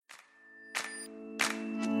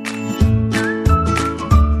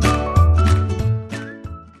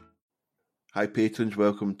Hi patrons,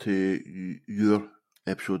 welcome to your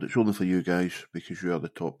episode. It's only for you guys because you are the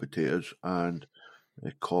top potatoes. And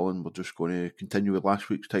Colin, we're just going to continue with last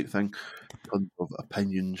week's type thing. Tons of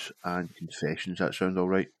opinions and confessions. That sound all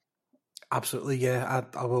right? Absolutely, yeah.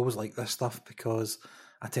 I always like this stuff because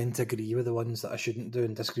I tend to agree with the ones that I shouldn't do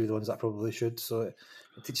and disagree with the ones that I probably should. So it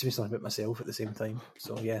teaches me something about myself at the same time.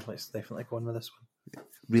 So yeah, let's definitely go on with this one.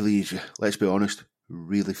 Really easy. Let's be honest.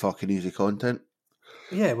 Really fucking easy content.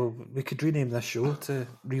 Yeah, well, we could rename this show to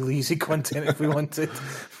Real Easy Content if we wanted.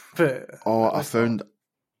 But I found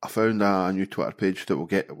a new Twitter page that we'll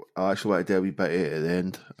get. I actually want to do a wee bit at the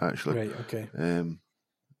end. Actually, right, okay.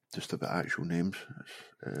 Just about actual names.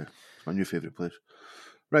 It's my new favourite place.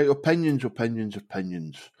 Right, opinions.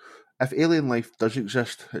 If alien life does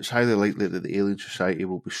exist, it's highly likely that the alien society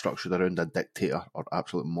will be structured around a dictator or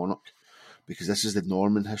absolute monarch, because this is the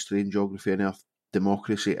norm in history and geography on Earth.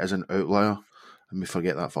 Democracy is an outlier, and we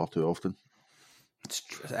forget that far too often.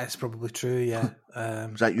 It's probably true, yeah.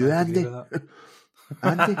 Is that you, Andy?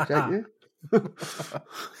 Andy, is that you?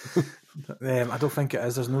 I don't think it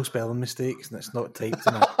is. There's no spelling mistakes, and it's not typed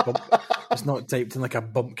in like a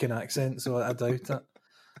bumpkin accent, so I doubt it.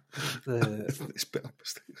 Spelling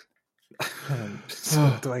mistakes.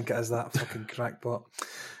 I don't think it is that fucking crackpot.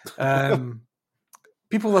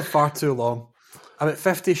 People live far too long. About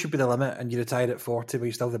 50 should be the limit, and you retire at 40, but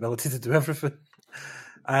you still have the ability to do everything.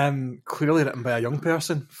 Clearly written by a young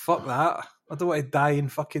person. Fuck that. I don't want to die in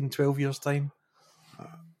fucking 12 years' time.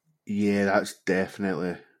 Yeah, that's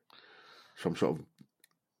definitely some sort of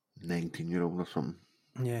 19-year-old or something.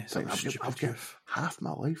 Yeah, I've got half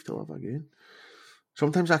my life to live again.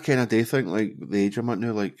 Sometimes I kind of do think, like, the age I'm at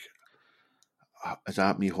now, like, is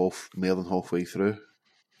that me more than halfway through?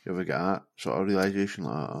 You ever get that sort of realisation?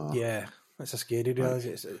 Like, yeah, it's a scary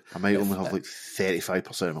realisation. I might only have like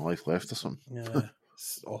 35% of my life left or something. Yeah,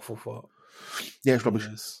 it's awful thought. Yeah, it's rubbish.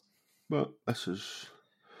 Yes. But this is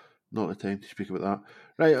not the time to speak about that.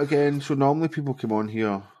 Right, again, so normally people come on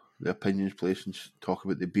here, the opinions place, and talk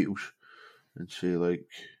about the Beatles and say, like,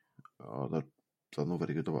 oh, they're not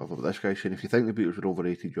very good or whatever. But this guy's saying, if you think the Beatles were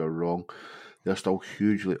overrated, you're wrong. They're still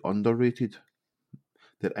hugely underrated.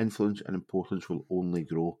 Their influence and importance will only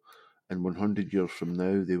grow. And 100 years from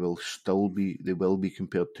now, they will be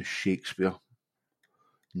compared to Shakespeare,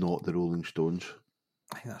 not the Rolling Stones.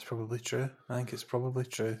 I think that's probably true. I think it's probably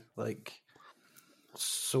true. Like,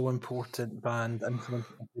 so important band, influenced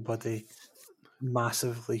everybody,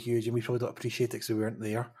 massively huge, and we probably don't appreciate it because we weren't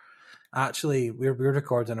there. Actually, we're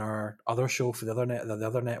recording our other show for the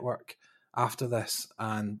other network after this,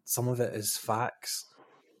 and some of it is facts.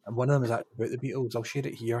 And one of them is actually about the Beatles. I'll share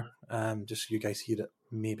it here, just so you guys hear it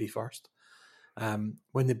maybe first.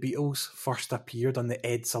 When the Beatles first appeared on the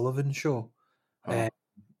Ed Sullivan Show in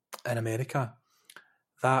America,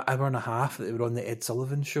 that hour and a half that they were on the Ed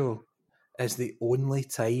Sullivan Show is the only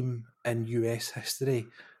time in US history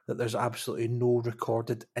that there's absolutely no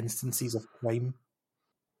recorded instances of crime.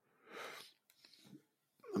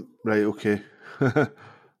 Right, okay.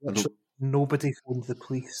 Nobody phoned the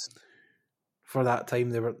police for that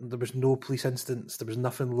time. There was no police instance. There was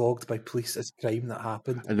nothing logged by police as crime that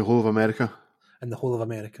happened. In the whole of America? In the whole of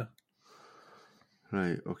America.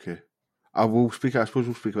 Right, okay. I suppose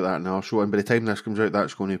we'll speak about that in our show, and by the time this comes out,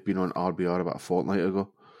 that's going to have been on RBR about a fortnight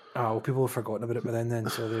ago. Oh, well, people have forgotten about it by then,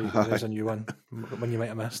 so there's a new one you might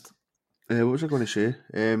have missed. What was I going to say?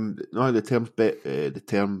 No, the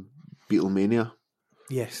term Beatlemania.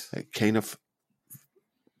 Yes. It kind of,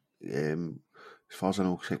 as far as I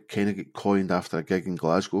know, it kind of got coined after a gig in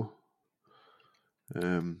Glasgow. At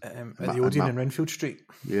the Odeon in Renfield Street.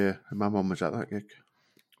 Yeah, and my mum was at that gig.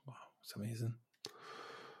 Wow, it's amazing.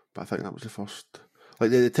 But I think that was the first.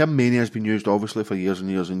 Like, the term mania has been used obviously for years and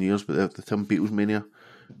years and years, but the term Beatles mania,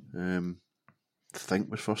 I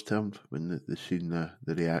think was first termed when they seen the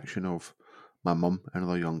reaction of my mum and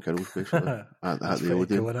other young girls basically at the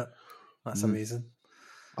Odeon. Cool, isn't it? That's amazing.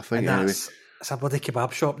 I think and anyway. It's a bloody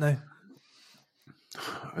kebab shop now.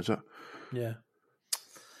 Is it? Yeah.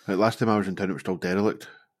 Like, last time I was in town, it was still derelict.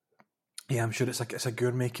 Yeah, I'm sure it's a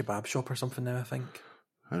gourmet kebab shop or something now, I think.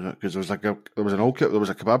 Because there was a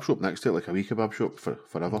kebab shop next to it, like a wee kebab shop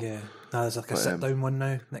forever. Yeah, there's like a sit down one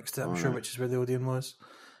now next to it. I'm sure, which is where the Odeon was,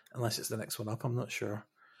 unless it's the next one up. I'm not sure.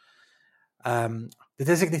 The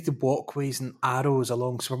designated walkways and arrows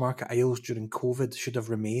along supermarket aisles during COVID should have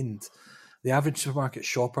remained. The average supermarket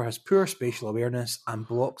shopper has poor spatial awareness and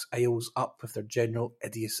blocks aisles up with their general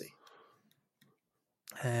idiocy.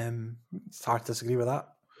 It's hard to disagree with that.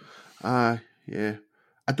 Yeah.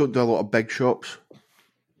 I don't do a lot of big shops.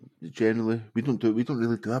 Generally, we don't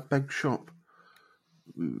really do a big shop.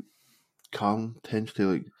 Carl tends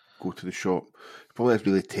to, like, go to the shop. Probably has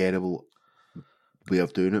really terrible way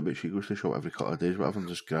of doing it, but she goes to the shop every couple of days, whatever, and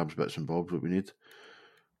just grabs bits and bobs what we need.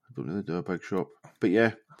 I don't really do a big shop. But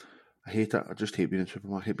yeah, I hate it. I just hate being in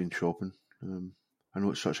supermarket. I hate being shopping. I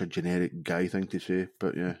know it's such a generic guy thing to say,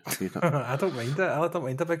 but yeah, I hate it. I don't mind it. I don't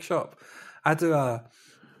mind a big shop. I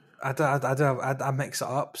mix it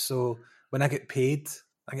up. So when I get paid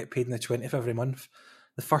on the 20th every month.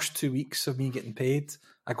 The first 2 weeks of me getting paid,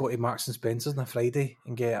 I go to Marks and Spencer's on a Friday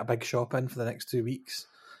and get a big shop in for the next 2 weeks.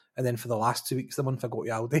 And then for the last 2 weeks of the month, I go to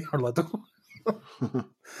Aldi or Lidl.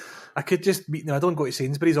 I could just meet them. I don't go to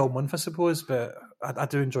Sainsbury's all month, I suppose, but I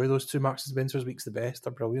do enjoy those two Marks and Spencer's weeks the best.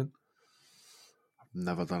 They're brilliant.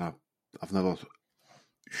 I've never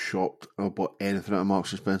shopped or bought anything at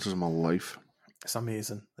Marks and Spencer's in my life. It's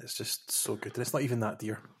amazing. It's just so good. And it's not even that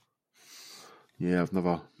dear. Yeah, I've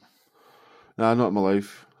never. Nah, not in my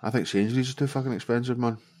life. I think Sainsbury's is too fucking expensive,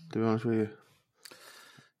 man, to be honest with you.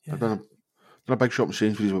 Yeah. I've done a big shop in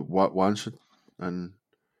Sainsbury's once, and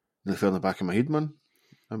they fell in the back of my head, man.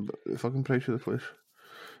 And the fucking price of the place.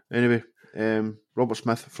 Anyway, Robert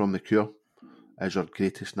Smith from The Cure is our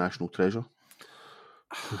greatest national treasure.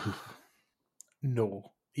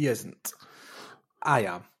 No, he isn't. I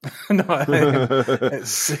am. No,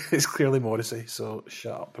 it's clearly Morrissey, so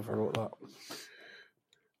shut up if I wrote that.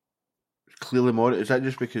 Clearly Morrissey. Is that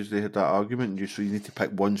just because they had that argument and so you need to pick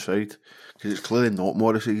one side? Because it's clearly not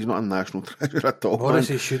Morrissey. He's not a national treasure at all.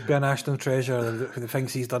 Morrissey should be a national treasure. The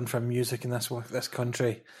things he's done for music in this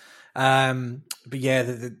country. But yeah,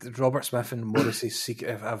 the Robert Smith and Morrissey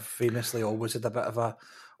have famously always had a bit of a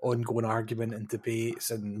ongoing argument and debates,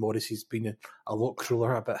 and Morrissey's been a lot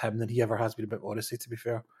crueler about him than he ever has been about Morrissey, to be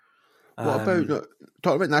fair. What about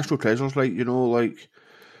talking about national treasures? Like, you know, like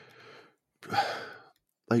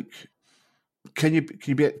can you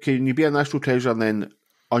be a national treasure and then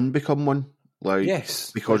unbecome one? Like,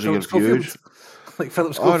 yes, because like of your views. Like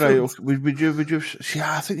Philip Schofield. All right, okay. Would you see?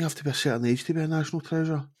 I think you have to be a certain age to be a national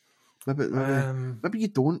treasure. Maybe you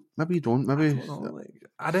don't. Maybe you don't. Maybe I don't know,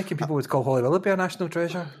 I reckon people would call Holly Willoughby a national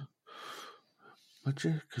treasure. Would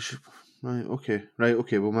you? Right,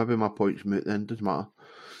 okay. Well, maybe my point's moot then. Doesn't matter.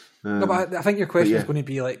 No, but I think your question is going to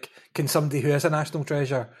be like, can somebody who is a national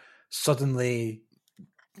treasure suddenly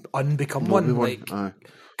unbecome one? Like,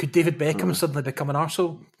 could David Beckham suddenly become an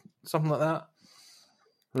arsehole? Something like that?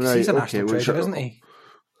 Right, he's a national treasure, isn't he?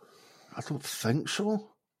 I don't think so.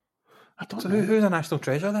 I don't know. Who's a national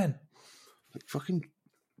treasure then? Like fucking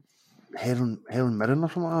Helen Mirren or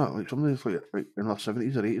something like that. Like somebody that's like in their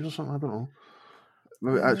 70s or 80s or something. I don't know.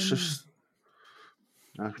 Maybe that's just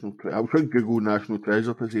national treasure. I was trying to Google national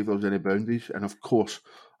treasure to see if there was any boundaries, and of course,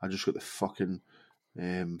 I just got the fucking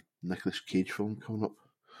Nicolas Cage film coming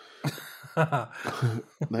up.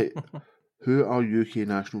 Like, who are UK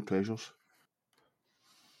national treasures?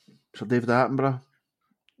 Sir David Attenborough.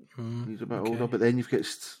 He's a bit older, but then you've got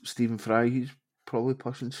Stephen Fry. He's probably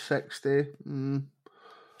pushing 60.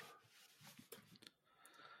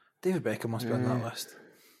 David Beckham must be on that list.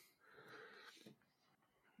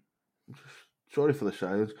 Sorry for the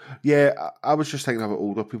silence. Yeah, I was just thinking about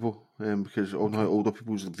older people, because older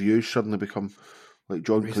people's views suddenly become like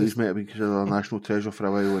John Cleese might have been considered a national treasure for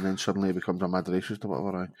a while, and then suddenly he becomes a mad racist or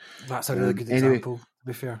whatever. That's a really good example, to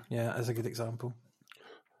be fair. Yeah, that's a good example.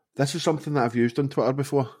 This is something that I've used on Twitter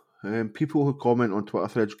before. People who comment on Twitter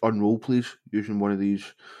threads, unroll please, using one of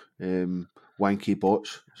these wanky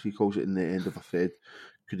bots, as he calls it, in the end of a thread,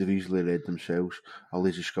 could have easily read themselves, a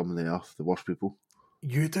lazy scum of the earth, the worst people.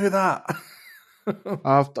 You do that?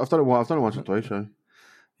 I've done it once or twice, right?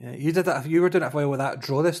 Yeah, you did that. You were doing it for a while with that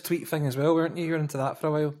draw this tweet thing as well, weren't you? You were into that for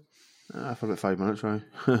a while. For about 5 minutes, right?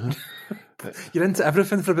 You're into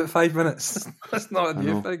everything for about 5 minutes. That's not a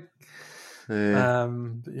new thing.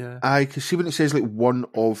 Yeah. I can see when it says like 1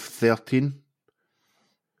 of 13,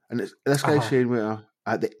 and this guy's saying where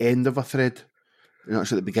at the end of a thread,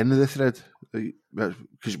 it's at the beginning of the thread.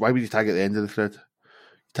 Because why would you tag at the end of the thread? You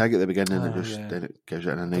tag at the beginning and then it gives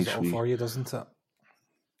it a nice does it all for you, doesn't it?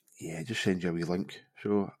 Yeah, it just sends you a wee link.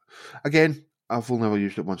 So again, I've only ever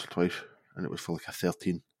used it once or twice, and it was for like a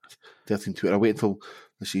 13 tweet. I wait until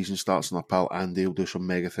the season starts and our pal Andy will do some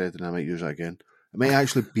mega thread, and I might use it again. It might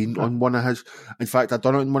actually be on one of his. In fact, I've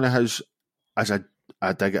done it on one of his as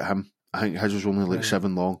I dig at him. I think his was only like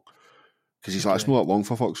 7 long, because he's like, it's not that long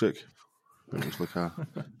for fuck's sake. It was like a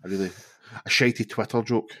shitey Twitter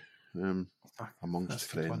joke amongst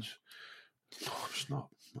friends. No, it's not.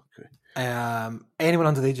 Okay. Anyone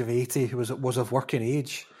under the age of 80 who was of working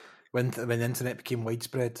age when the internet became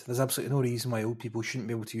widespread, there's absolutely no reason why old people shouldn't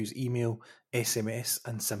be able to use email, SMS,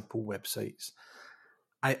 and simple websites.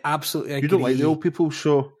 I absolutely agree. You don't like the old people,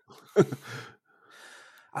 so...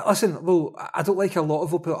 Listen, well, I don't like a lot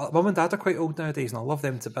of people. Mum and Dad are quite old nowadays, and I love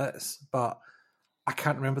them to bits, but I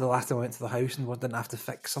can't remember the last time I went to the house and didn't have to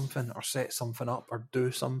fix something or set something up or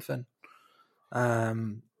do something.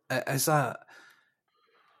 Is that?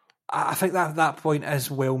 I think that point is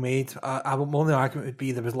well made. My only argument would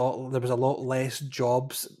be there was a lot less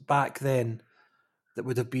jobs back then that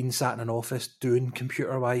would have been sat in an office doing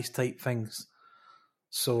computer-wise type things.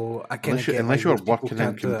 So I kind of unless you were working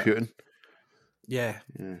in computing. Yeah.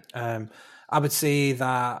 I would say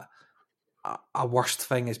that a worst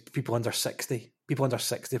thing is people under 60. People under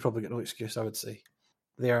 60 probably get no excuse, I would say.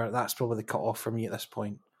 That's probably the cut-off for me at this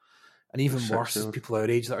point. And even worse is people our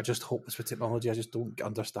age that are just hopeless with technology. I just don't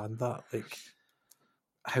understand that. Like,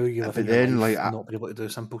 how are you living your life and not being able to do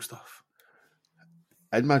simple stuff?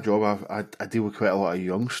 In my job, I deal with quite a lot of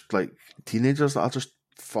youngsters, like teenagers that are just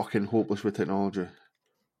fucking hopeless with technology.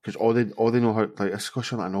 Because all they know how, like, it's going to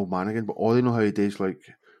sound like an old man again, but all they know how to do is, like,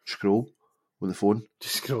 scroll on the phone.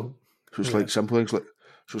 Just scroll. So it's like simple things, like,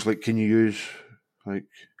 so it's like, can you use, like,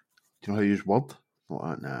 do you know how to use Word?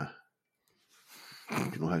 Not that, nah. Do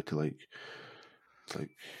you know how to, like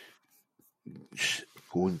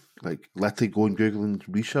go and, like, literally go and Google and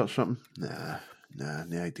research something? Nah,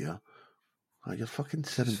 no idea. Oh, you're fucking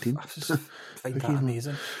 17. I just find that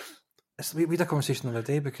amazing. We had a conversation the other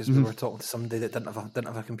day because we were talking to somebody that didn't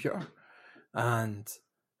have a computer, and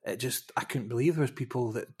I couldn't believe there was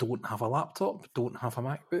people that don't have a laptop, don't have a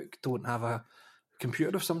MacBook, don't have a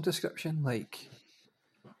computer of some description. Like,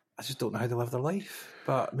 I just don't know how they live their life.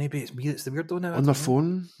 But maybe it's me that's the weirdo now. On their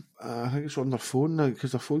phone, I think it's on their phone now,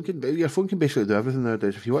 because your phone can basically do everything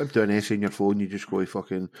nowadays. If you want to do an essay on your phone, you just go to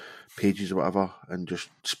fucking Pages or whatever and just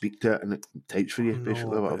speak to it, and it types for you,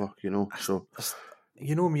 basically, or whatever, you know. So,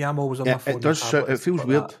 you know me, I'm always on my phone. It does. It feels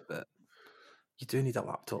weird. But you do need a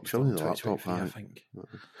laptop. You still need a laptop, I think.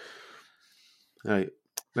 Right.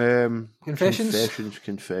 Confessions.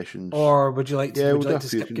 Or would you like to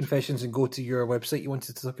skip confessions and go to your website? You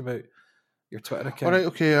wanted to talk about your Twitter account. All right,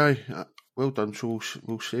 okay, aye. Well done. So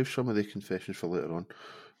we'll save some of the confessions for later on.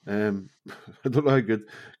 I don't know how good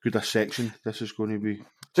a section this is going to be.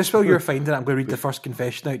 Just while you're finding it, I'm going to read the first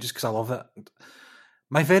confession out just because I love it.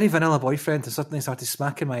 My very vanilla boyfriend has suddenly started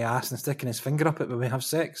smacking my ass and sticking his finger up it when we have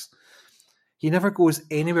sex. He never goes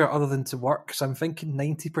anywhere other than to work, so I'm thinking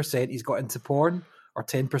 90% he's got into porn, or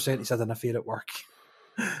 10% he's had an affair at work.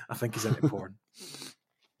 I think he's into porn.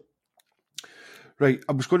 Right,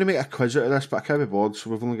 I was going to make a quiz out of this, but I can't be bothered, so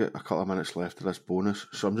we've only got a couple of minutes left of this bonus.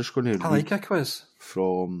 So I'm just going to read. I like a quiz. I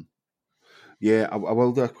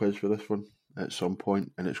will do a quiz for this one at some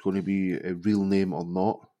point, and it's going to be a real name or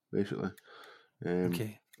not, basically.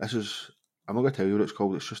 Okay. I'm not going to tell you what it's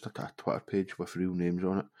called, it's just a Twitter page with real names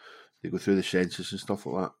on it. They go through the census and stuff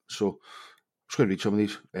like that. So I'm just going to read some of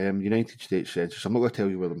these. United States Census. I'm not going to tell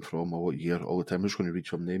you where I'm from or what year all the time. I'm just going to read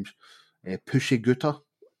some names. Pussy Gooter.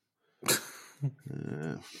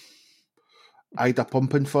 Ida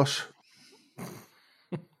Pumpinfuss.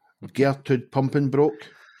 Gertrude Pumpinbroke.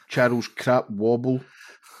 Charles Crap Wobble.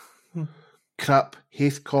 Crap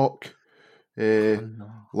Haithcock.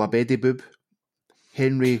 Labeddy Boob.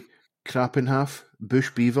 Henry Crappenhalf. Bush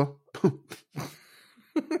Beaver.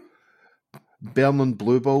 Vernon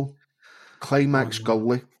Blueball. Climax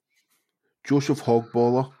Gully. Joseph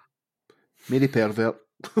Hogballer. Mary Pervert.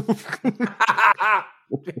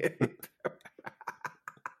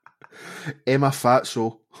 Emma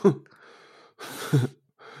Fatso.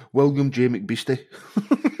 William J. McBeastie.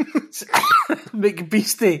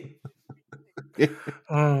 McBeastie.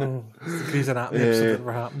 Oh, it's the Grey's Anatomy episode that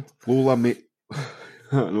ever happened.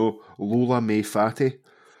 Lola May Fatty.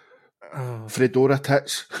 Oh. Fredora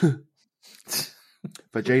Tits.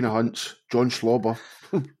 Vagina Hunts. John Slobber.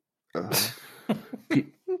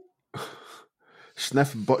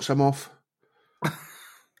 Sniff Butsamoff.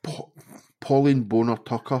 Pauline Boner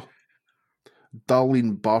Tucker.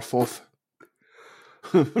 Darlene Barfoff.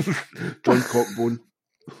 John Cockbone.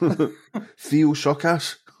 Theo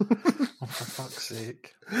Suckass. Oh, for fuck's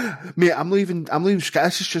sake. Mate, I'm not even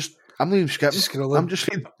skipping. I'm not even skipping. Scrolling. I'm just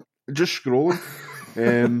scrolling.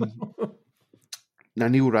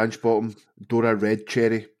 Neil Ranchbottom, Dora Red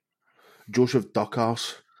Cherry, Joseph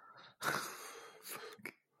Duckarse,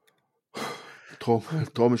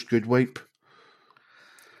 Thomas Goodwipe,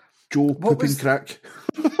 Joe Pooping Crack.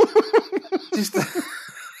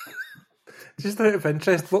 Just out of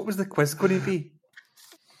interest, what was the quiz going to be?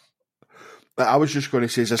 I was just going to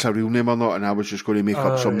say, is this a real name or not? And I was just going to make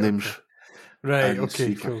up some names. Right,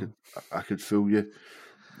 okay, cool. I could fool you.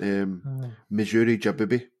 Missouri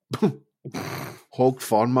Jabibi. Hog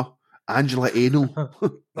Farmer. Angela Anal.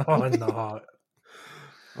 Oh, no.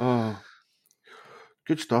 Oh.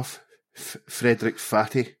 Good stuff. Frederick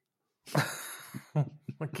Fatty.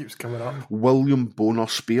 What keeps coming up? William Boner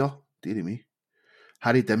Spear. Dearie me.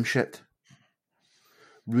 Harry Dimshit.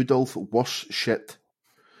 Rudolph Wuss Shit.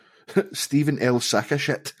 Stephen L. Saka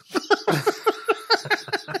Shit.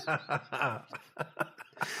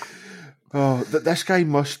 Oh, this guy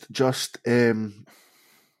must just he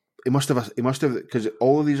must have because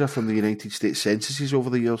all of these are from the United States censuses over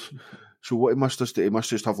the years. So what he must just do, he must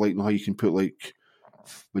just have like, you know how you can put like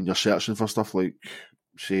when you're searching for stuff like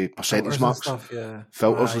say percentage Filters marks, and stuff, yeah.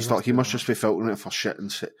 filters and stuff. He must do just be filtering it for shit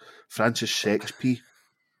and Francis Sex P,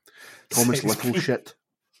 Thomas Sex Little P. Shit,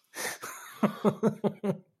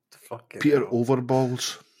 Fucking Peter hell.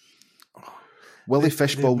 Overballs, Willie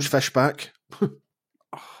Fishballs Fishback.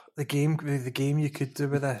 The game you could do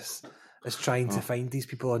with this is trying to find these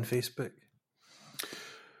people on Facebook.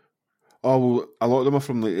 Oh, well, a lot of them are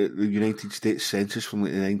from like, the United States Census from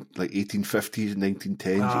like the 1850s, 1910s,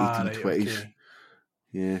 1820s. Right, okay.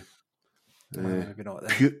 Yeah. Well, maybe not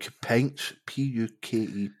then. Puke Pints,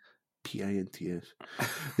 Pukepints.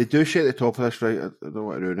 They do say at the top of this, right? I don't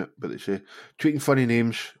want to ruin it, but they say tweeting funny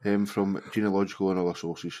names from genealogical and other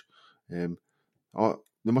sources. They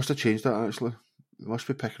must have changed that actually. They must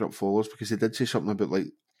be picking up followers because they did say something about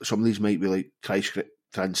like some of these might be like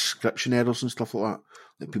transcription errors and stuff like that,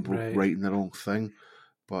 like people writing the wrong thing.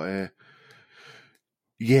 But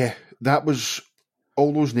yeah, that was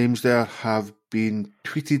all those names there have been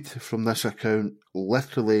tweeted from this account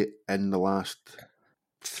literally in the last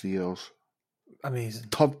 3 years. Amazing.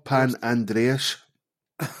 Turpan Andreas,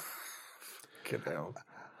 Good hell.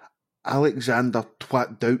 Alexander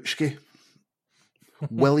Twatdowski,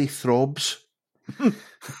 Willie Throbs. I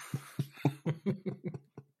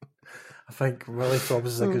think Willie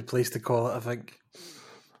Throbs is a good place to call it, I think.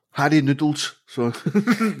 Harry Noodles. So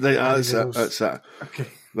that's it. That's it. Okay.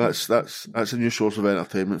 That's a new source of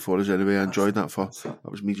entertainment for us anyway. I enjoyed that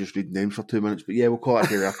was me just reading names for 2 minutes. But yeah, we'll call it a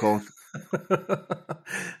day there, Colin.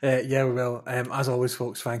 Yeah, we will. As always,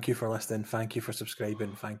 folks, thank you for listening. Thank you for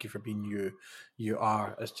subscribing. Thank you for being you. You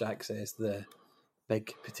are, as Jack says, the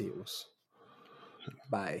big potatoes.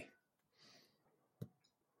 Bye.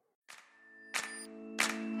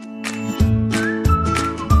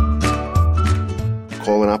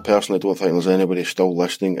 Colin, I personally don't think there's anybody still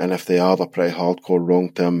listening, and if they are, they're pretty hardcore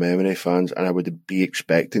Wrong-Term Memory fans, and I would be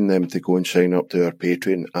expecting them to go and sign up to our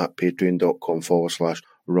Patreon at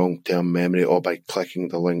patreon.com/Wrong-Term Memory or by clicking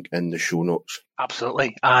the link in the show notes.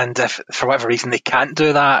 Absolutely. And if for whatever reason they can't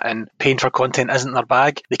do that and paying for content isn't their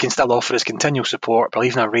bag, they can still offer us continual support by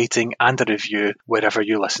leaving a rating and a review wherever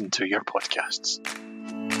you listen to your podcasts.